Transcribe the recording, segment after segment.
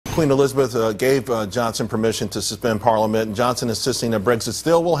Queen Elizabeth gave Johnson permission to suspend Parliament, and Johnson insisting that Brexit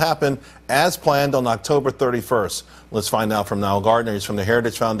still will happen as planned on October 31st. Let's find out from Nile Gardiner. He's from the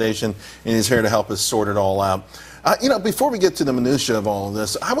Heritage Foundation, and he's here to help us sort it all out. Before we get to the minutiae of all of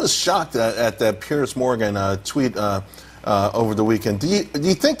this, I was shocked at that Piers Morgan tweet over the weekend. Do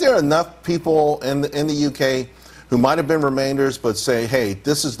you think there are enough people in the UK who might have been Remainers but say, hey,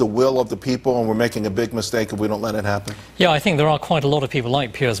 this is the will of the people and we're making a big mistake if we don't let it happen? Yeah, I think there are quite a lot of people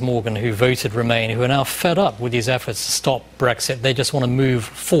like Piers Morgan who voted Remain who are now fed up with these efforts to stop Brexit. They just want to move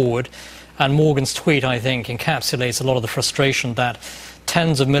forward. And Morgan's tweet, I think, encapsulates a lot of the frustration that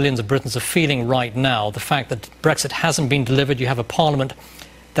tens of millions of Britons are feeling right now. The fact that Brexit hasn't been delivered. You have a parliament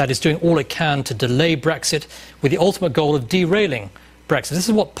that is doing all it can to delay Brexit with the ultimate goal of derailing Brexit. This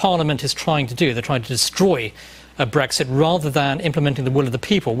is what Parliament is trying to do. They're trying to destroy Brexit rather than implementing the will of the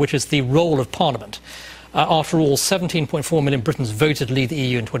people, which is the role of Parliament. After all, 17.4 million Britons voted to leave the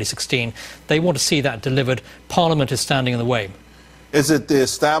EU in 2016. They want to see that delivered. Parliament is standing in the way. Is it the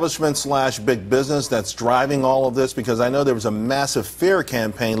establishment / big business that's driving all of this? Because I know there was a massive fear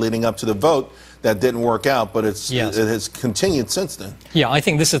campaign leading up to the vote that didn't work out, but it has continued since then. Yeah, I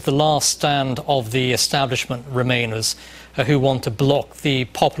think this is the last stand of the establishment Remainers who want to block the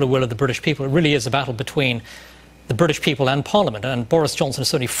popular will of the British people. It really is a battle between the British people and Parliament, and Boris Johnson has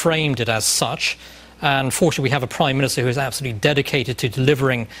certainly framed it as such. And fortunately, we have a Prime Minister who is absolutely dedicated to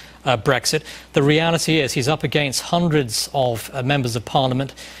delivering Brexit. The reality is he's up against hundreds of members of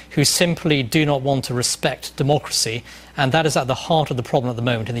Parliament who simply do not want to respect democracy, and that is at the heart of the problem at the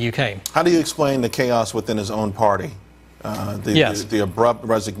moment in the UK. How do you explain the chaos within his own party? The abrupt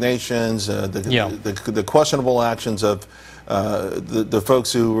resignations, the questionable actions of the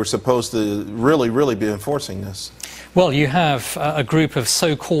folks who were supposed to really be enforcing this? Well, you have a group of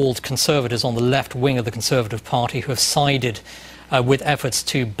so-called conservatives on the left wing of the Conservative Party who have sided with efforts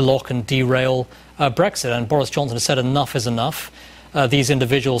to block and derail Brexit. And Boris Johnson has said enough is enough. These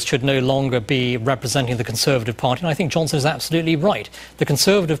individuals should no longer be representing the Conservative Party. And I think Johnson is absolutely right. The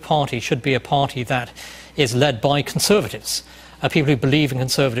Conservative Party should be a party that is led by conservatives, people who believe in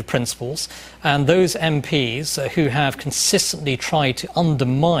conservative principles, and those MPs who have consistently tried to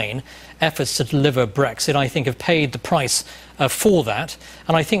undermine efforts to deliver Brexit, I think, have paid the price for that.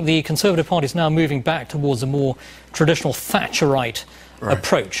 And I think the Conservative Party is now moving back towards a more traditional Thatcherite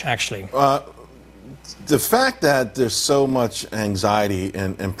approach, actually. The fact that there's so much anxiety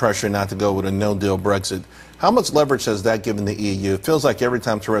and pressure not to go with a no-deal Brexit, how much leverage has that given the EU? It feels like every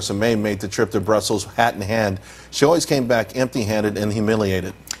time Theresa May made the trip to Brussels, hat in hand, she always came back empty-handed and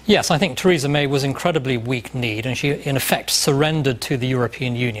humiliated. Yes, I think Theresa May was incredibly weak-kneed, and she, in effect, surrendered to the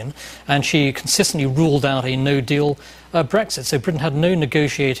European Union, and she consistently ruled out a no-deal Brexit. So Britain had no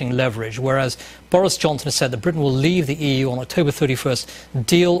negotiating leverage, whereas Boris Johnson has said that Britain will leave the EU on October 31st,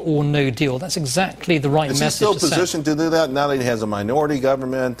 deal or no deal. That's exactly the right message to send. Is he still positioned to do that now that he has a minority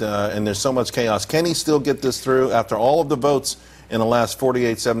government and there's so much chaos? Can he still get this through after all of the votes in the last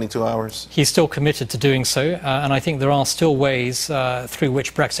 48, 72 hours? He's still committed to doing so, and I think there are still ways through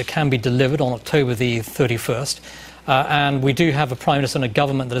which Brexit can be delivered on October the 31st. And we do have a Prime Minister and a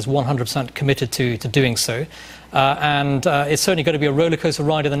government that is 100% committed to doing so. And it's certainly going to be a rollercoaster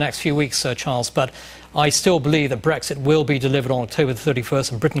ride in the next few weeks, Charles, but I still believe that Brexit will be delivered on October the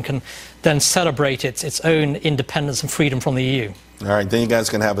 31st, and Britain can then celebrate its own independence and freedom from the EU. All right, then you guys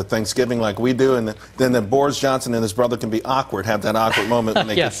can have a Thanksgiving like we do, and then Boris Johnson and his brother can be awkward, have that awkward moment when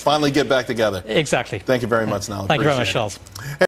they can finally get back together. Exactly. Thank you very much, Nile. Thank you very much, Charles.